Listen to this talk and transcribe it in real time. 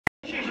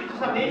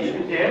some of the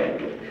instruments here.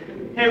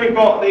 Here we've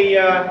got the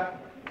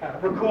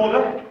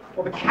recorder,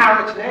 or the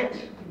carrot net,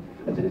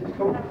 as it's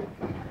called.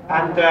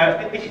 And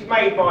this is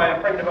made by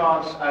a friend of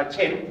ours,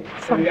 Tim,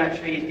 who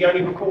actually is the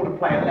only recorder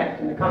player left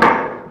in the country.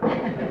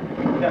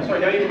 No, sorry,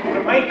 the only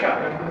recorder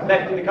maker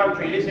left in the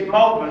country. He lives in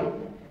Melbourne,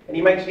 and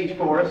he makes these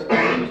for us.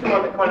 And he was the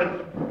one that kind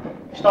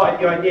of started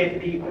the idea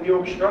for the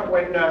orchestra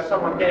when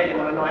someone dared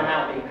him on a night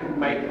out that he couldn't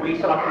make. We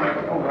said I can make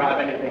a recorder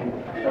out of anything.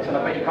 I said,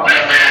 I bet you can't make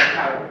it out of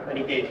carrot. And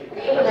he did.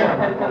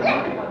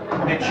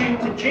 And they're tuned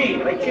to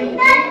G. Are they tuned to G?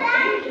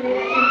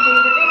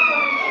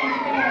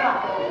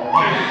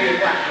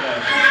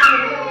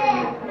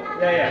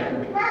 Yeah.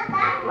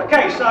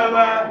 Okay, so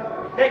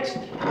next.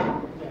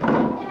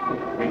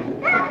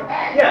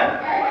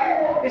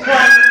 Yeah. This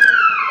one.